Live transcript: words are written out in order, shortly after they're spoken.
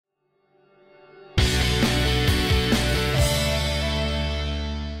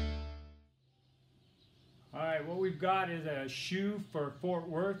got is a shoe for Fort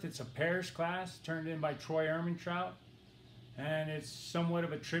Worth. It's a pairs class turned in by Troy Ermintrout, and it's somewhat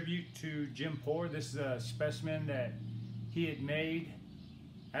of a tribute to Jim Poor. This is a specimen that he had made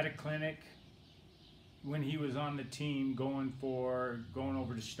at a clinic when he was on the team going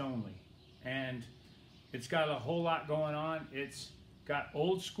over to Stonleigh. And it's got a whole lot going on. It's got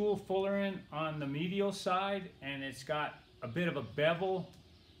old school fullering on the medial side, and it's got a bit of a bevel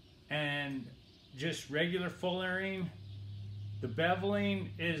and just regular fullering. The beveling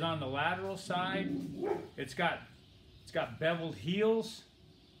is on the lateral side. It's got beveled heels,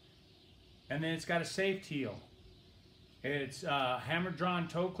 and then it's got a safed heel. It's hammer drawn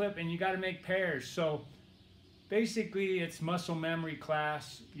toe clip, and you got to make pairs. So basically it's muscle memory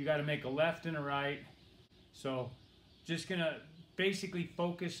class. You got to make a left and a right. So just gonna basically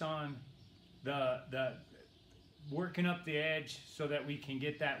focus on the working up the edge so that we can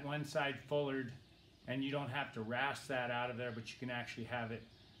get that one side fullered, and you don't have to rasp that out of there, but you can actually have it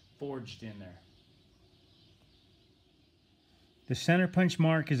forged in there. The center punch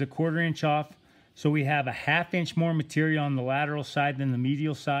mark is a 1/4 inch off, so we have a 1/2 inch more material on the lateral side than the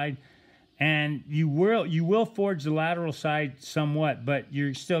medial side. And you will forge the lateral side somewhat, but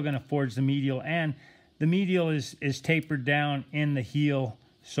you're still going to forge the medial, and the medial is tapered down in the heel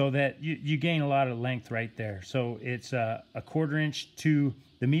so that you gain a lot of length right there. So it's a 1/4 inch to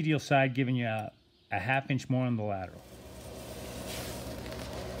the medial side, giving you a 1/2 inch more on the lateral.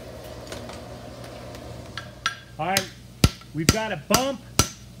 All right, we've got a bump.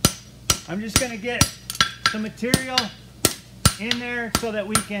 I'm just going to get some material in there so that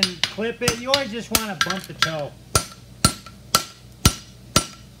we can clip it. You always just want to bump the toe.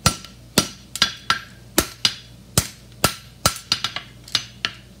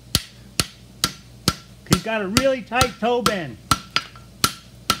 He's got a really tight toe bend.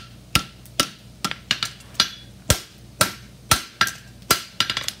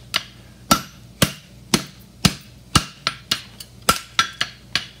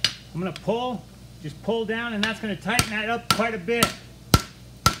 I'm going to pull, just pull down, and that's going to tighten that up quite a bit.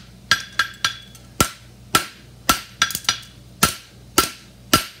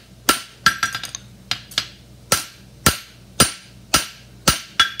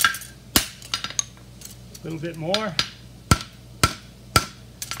 A little bit more,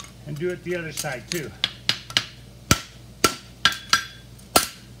 and do it the other side too.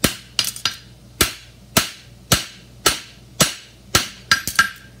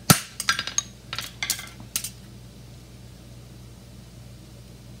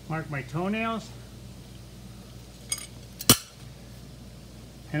 Mark my toenails,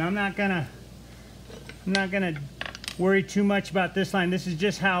 and I'm not gonna worry too much about this line. This is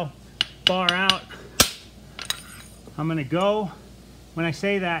just how far out I'm gonna go. When I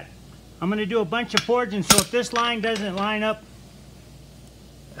say that, I'm gonna do a bunch of forging, so if this line doesn't line up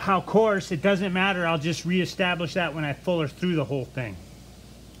how coarse, it doesn't matter. I'll just reestablish that when I fuller through the whole thing.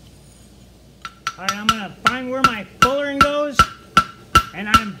 All right, I'm gonna find where my fullering goes, and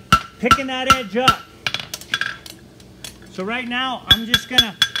I'm picking that edge up. So right now,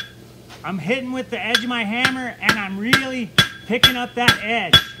 I'm hitting with the edge of my hammer, and I'm really picking up that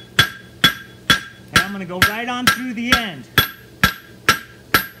edge. And I'm gonna go right on through the end.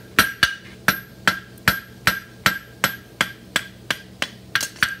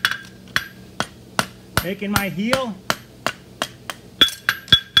 Making my heel.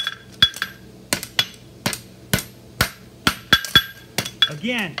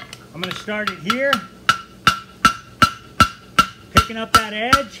 Again, I'm going to start it here, picking up that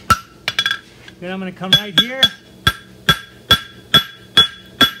edge. Then I'm going to come right here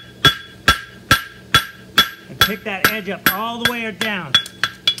and pick that edge up all the way down.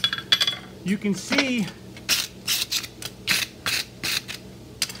 You can see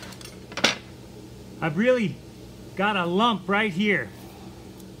I've really got a lump right here,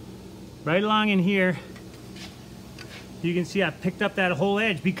 right along in here. You can see I picked up that whole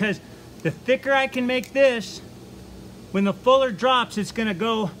edge, because the thicker I can make this, when the fuller drops, it's going to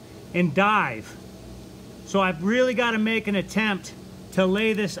go and dive. So I've really got to make an attempt to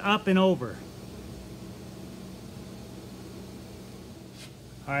lay this up and over.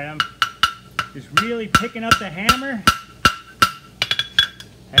 All right, I'm just really picking up the hammer.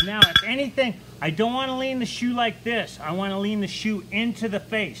 And now, if anything, I don't want to lean the shoe like this. I want to lean the shoe into the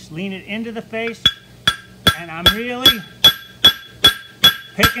face. Lean it into the face. And I'm really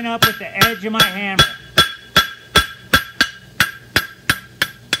picking up with the edge of my hammer.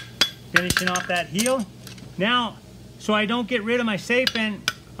 Finishing off that heel. Now, so I don't get rid of my safe end,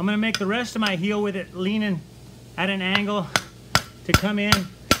 I'm going to make the rest of my heel with it leaning at an angle to come in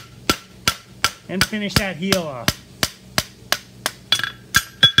and finish that heel off.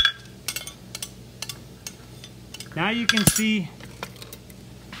 Now you can see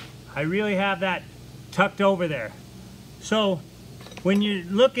I really have that tucked over there. So when you're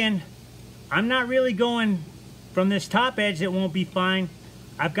looking, I'm not really going from this top edge, it won't be fine.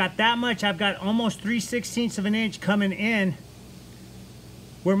 I've got that much, I've got almost 3/16 of an inch coming in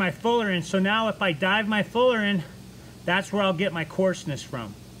where my fuller in. So now if I dive my fuller in, that's where I'll get my coarseness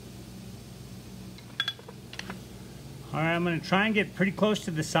from. All right, I'm gonna try and get pretty close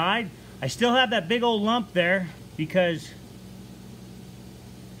to the side. I still have that big old lump there because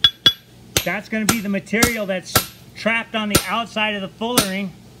that's gonna be the material that's trapped on the outside of the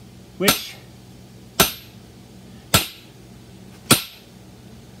fullering, which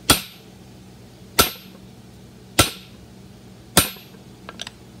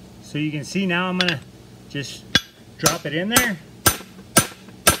so you can see now I'm gonna just drop it in there.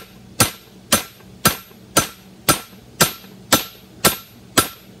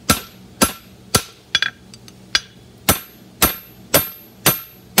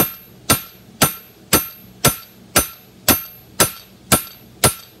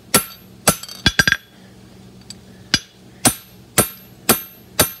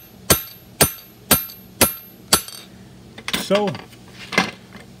 So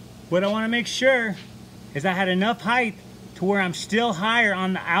what I want to make sure is I had enough height to where I'm still higher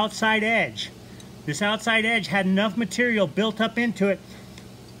on the outside edge. This outside edge had enough material built up into it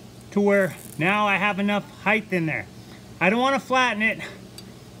to where now I have enough height in there. I don't want to flatten it.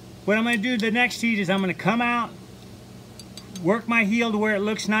 What I'm going to do the next heat is I'm going to come out, work my heel to where it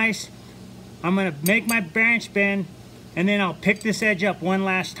looks nice. I'm going to make my branch bend, and then I'll pick this edge up one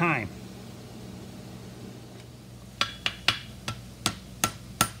last time.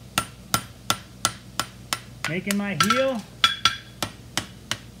 Making my heel.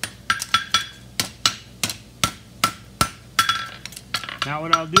 Now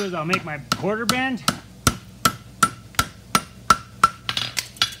what I'll do is I'll make my quarter bend.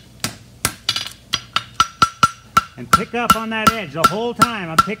 And pick up on that edge the whole time.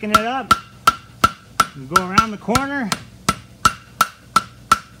 I'm picking it up. And go around the corner.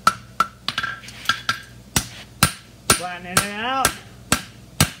 Flattening it out.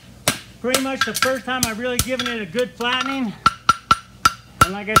 Pretty much the first time I've really given it a good flattening.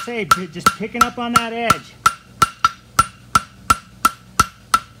 And like I say, just picking up on that edge.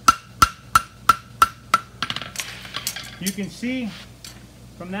 You can see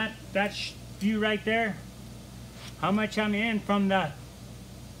from that view right there how much I'm in from the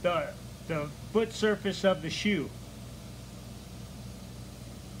foot surface of the shoe.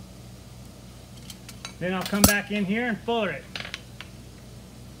 Then I'll come back in here and fuller it.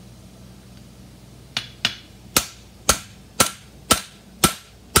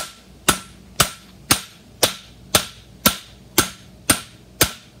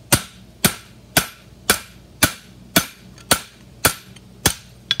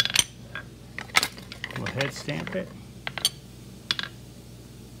 We'll head stamp it.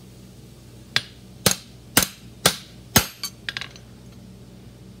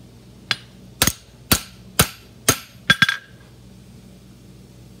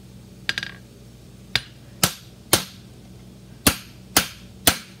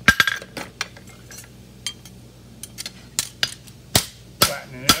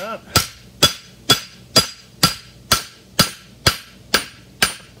 Flattening it up.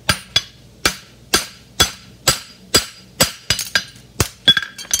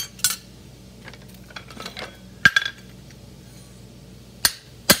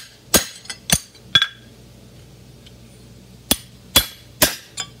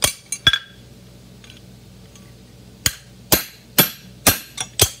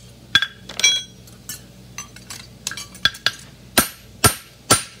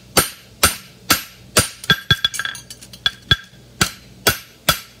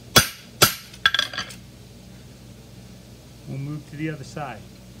 We'll move to the other side.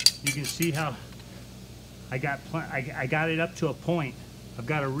 You can see how I got it up to a point. I've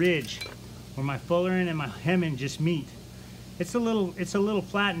got a ridge where my fullering and my hemming just meet. It's a little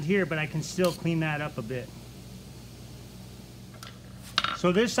flattened here, but I can still clean that up a bit.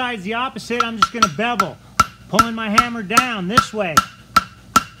 So this side's the opposite. I'm just going to bevel, pulling my hammer down this way.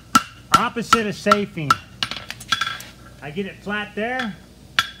 Opposite of safing. I get it flat there,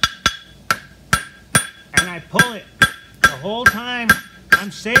 and I pull it. The whole time I'm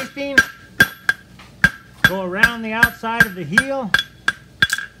safing, go around the outside of the heel,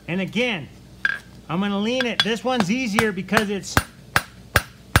 and again, I'm going to lean it. This one's easier because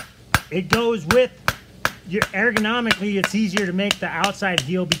it goes with your ergonomically. It's easier to make the outside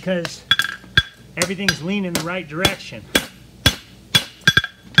heel because everything's leaning the right direction.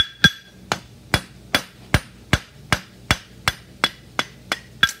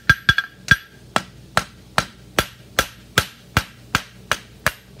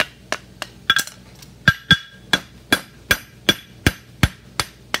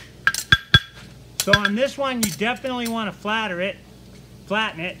 So on this one, you definitely want to flatten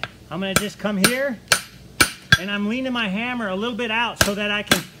it. I'm going to just come here, and I'm leaning my hammer a little bit out so that I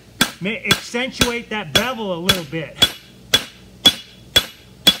can accentuate that bevel a little bit.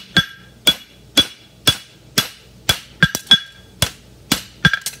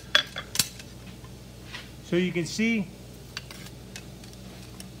 So you can see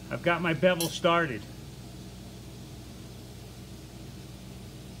I've got my bevel started.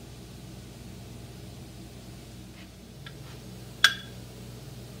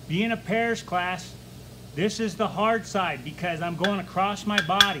 Being a pairs class, this is the hard side because I'm going across my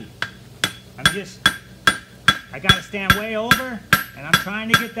body. I gotta stand way over and I'm trying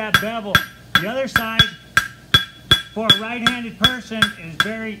to get that bevel. The other side, for a right-handed person, is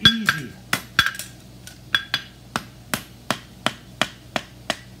very easy.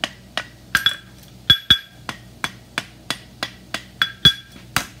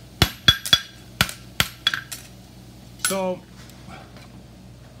 So,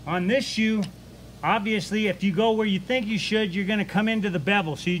 on this shoe, obviously, if you go where you think you should, you're going to come into the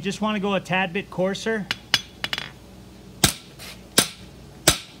bevel. So you just want to go a tad bit coarser.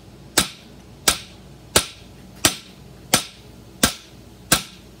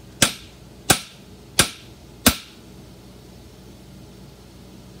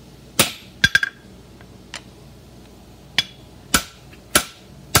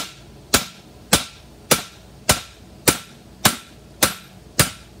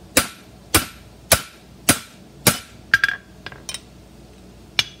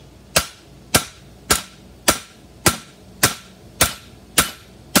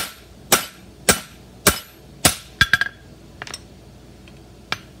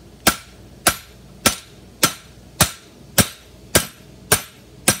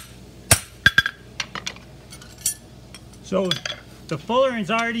 So the fullering's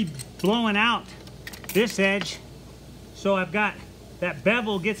already blowing out this edge. So I've got that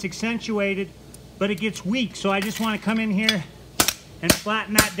bevel gets accentuated, but it gets weak. So I just want to come in here and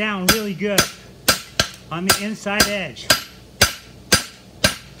flatten that down really good on the inside edge.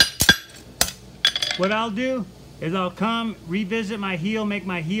 What I'll do is I'll come revisit my heel, make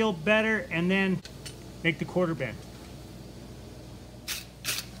my heel better, and then make the quarter bend.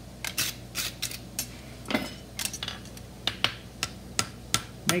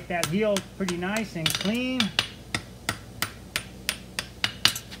 Make that heel pretty nice and clean.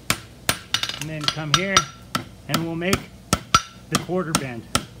 And then come here and we'll make the quarter bend.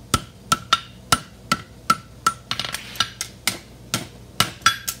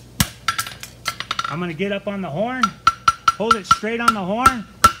 I'm going to get up on the horn, hold it straight on the horn,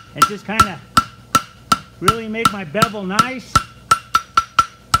 and just kind of really make my bevel nice.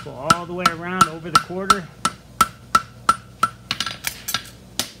 Go all the way around over the quarter.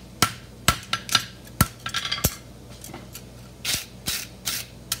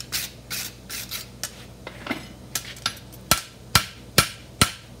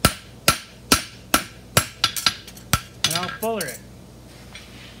 And I'll fuller it.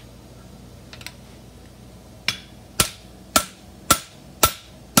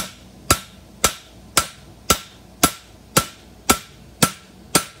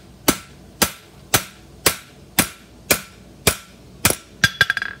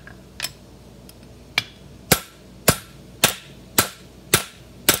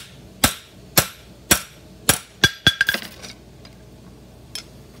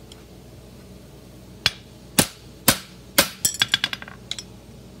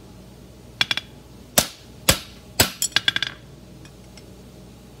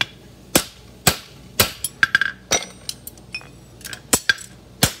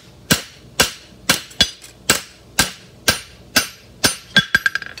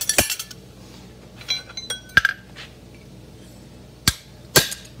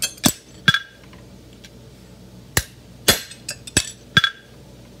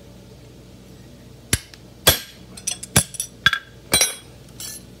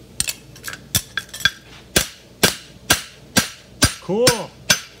 Cool.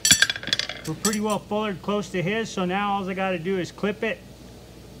 We're pretty well fullered close to his, so now all I got to do is clip it,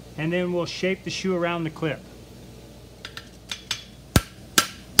 and then we'll shape the shoe around the clip.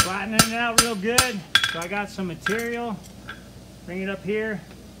 Flattening it out real good. So I got some material. Bring it up here.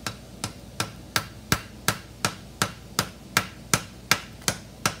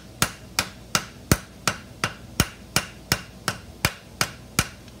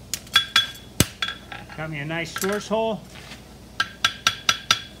 Got me a nice source hole.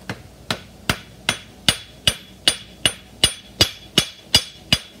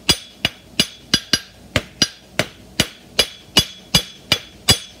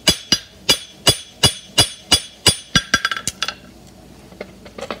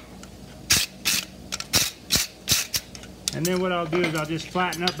 And then what I'll do is I'll just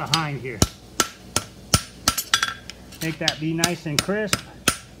flatten up behind here. Make that be nice and crisp.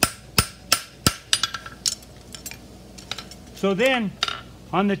 So then,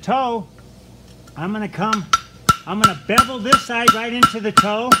 on the toe, I'm gonna bevel this side right into the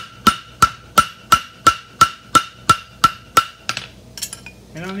toe.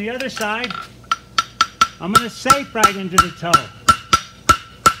 And on the other side, I'm gonna safe right into the toe.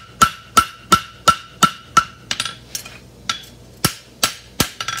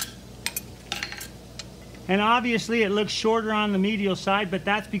 And obviously it looks shorter on the medial side, but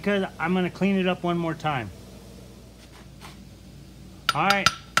that's because I'm gonna clean it up one more time. All right,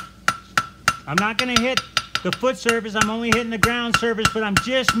 I'm not gonna hit the foot surface, I'm only hitting the ground surface, but I'm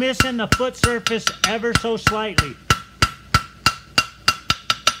just missing the foot surface ever so slightly.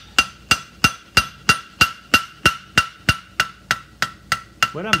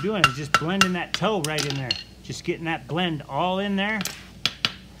 What I'm doing is just blending that toe right in there. Just getting that blend all in there.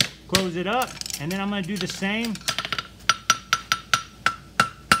 Close it up, and then I'm gonna do the same.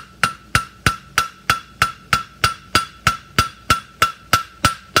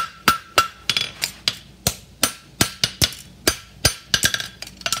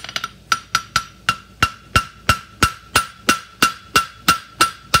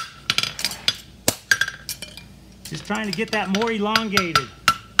 Just trying to get that more elongated.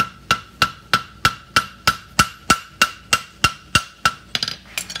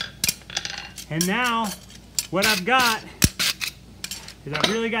 And now, what I've got is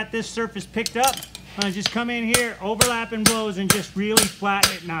I've really got this surface picked up. I'm gonna just come in here, overlapping blows, and just really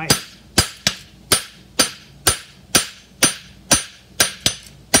flatten it nice.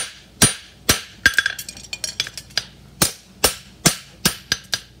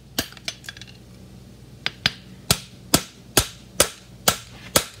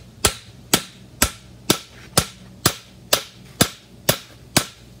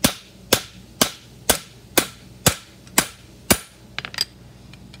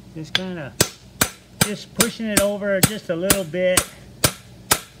 Just kind of pushing it over just a little bit,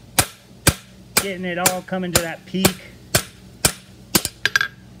 getting it all coming to that peak.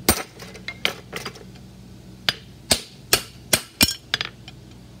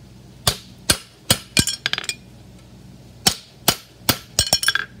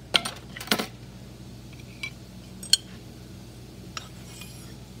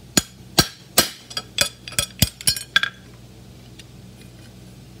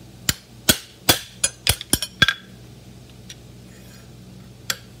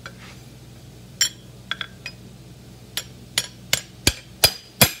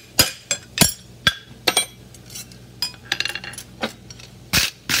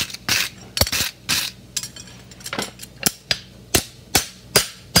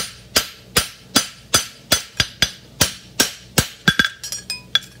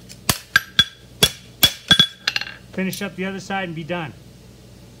 Finish up the other side and be done.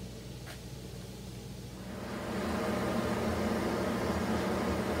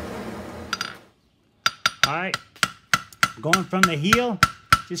 All right, going from the heel,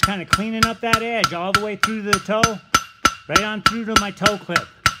 just kind of cleaning up that edge all the way through to the toe, right on through to my toe clip.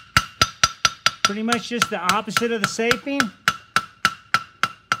 Pretty much just the opposite of the safing.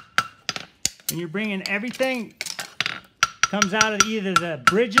 And you're bringing everything comes out of either the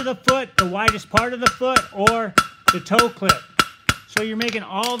bridge of the foot, the widest part of the foot, or the toe clip. So you're making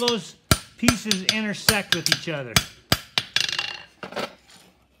all those pieces intersect with each other.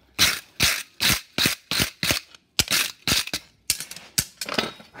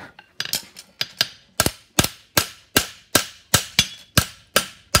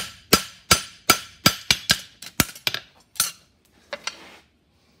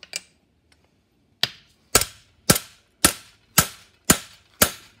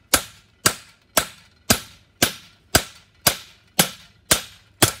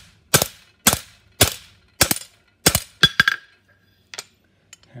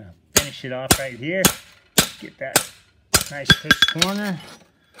 Finish it off right here. Get that nice crisp corner.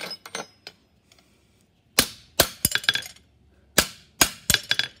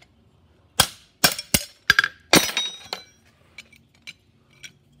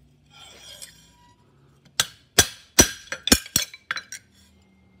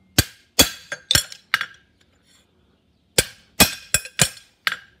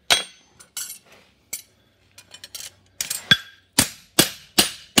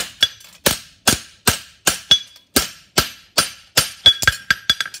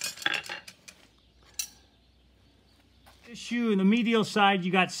 This shoe, in the medial side,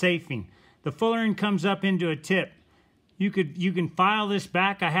 you got safing. The fuller end comes up into a tip. you can file this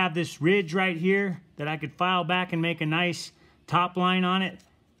back. I have this ridge right here that I could file back and make a nice top line on it.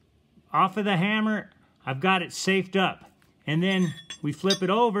 Off of the hammer, I've got it safed up. And then we flip it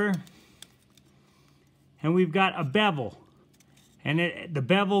over and we've got a bevel. And the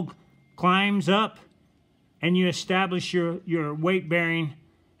bevel climbs up and you establish your weight bearing.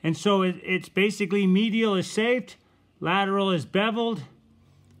 And so it's basically medial is safed, lateral is beveled,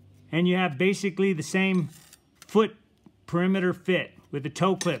 and you have basically the same foot perimeter fit with the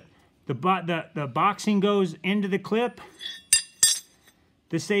toe clip. The boxing goes into the clip,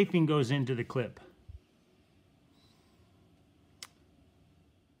 the safing goes into the clip.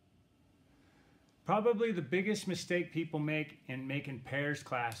 Probably the biggest mistake people make in making pairs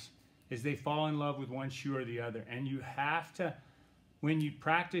class is they fall in love with one shoe or the other. And you have to, when you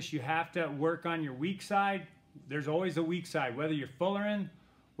practice, you have to work on your weak side. There's always a weak side, whether you're fullering,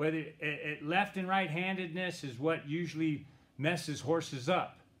 whether left and right-handedness is what usually messes horses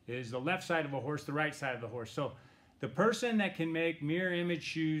up. Is the left side of a horse, the right side of the horse. So the person that can make mirror image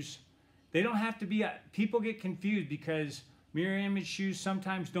shoes, they don't have to be, people get confused because mirror image shoes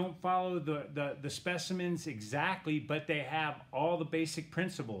sometimes don't follow the specimens exactly, but they have all the basic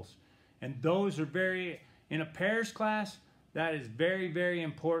principles. And those are very, in a pairs class, that is very, very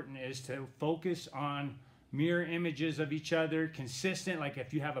important, is to focus on mirror images of each other, consistent. Like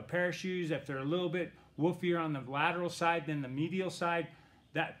if you have a pair of shoes, if they're a little bit woofier on the lateral side than the medial side,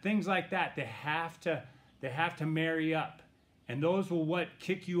 things like that, they have to marry up. And those will what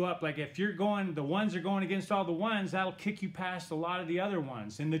kick you up. Like if you're going, the ones are going against all the ones, that'll kick you past a lot of the other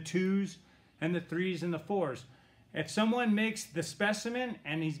ones, and the twos and the threes and the fours. If someone makes the specimen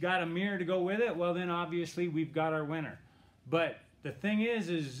and he's got a mirror to go with it, well then obviously we've got our winner. But the thing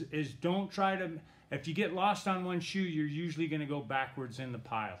is don't try to, if you get lost on one shoe, you're usually going to go backwards in the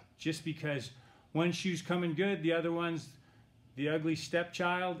pile. Just because one shoe's coming good, the other one's the ugly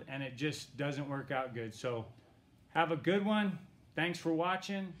stepchild, and it just doesn't work out good. So have a good one. Thanks for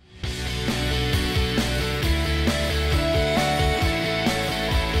watching.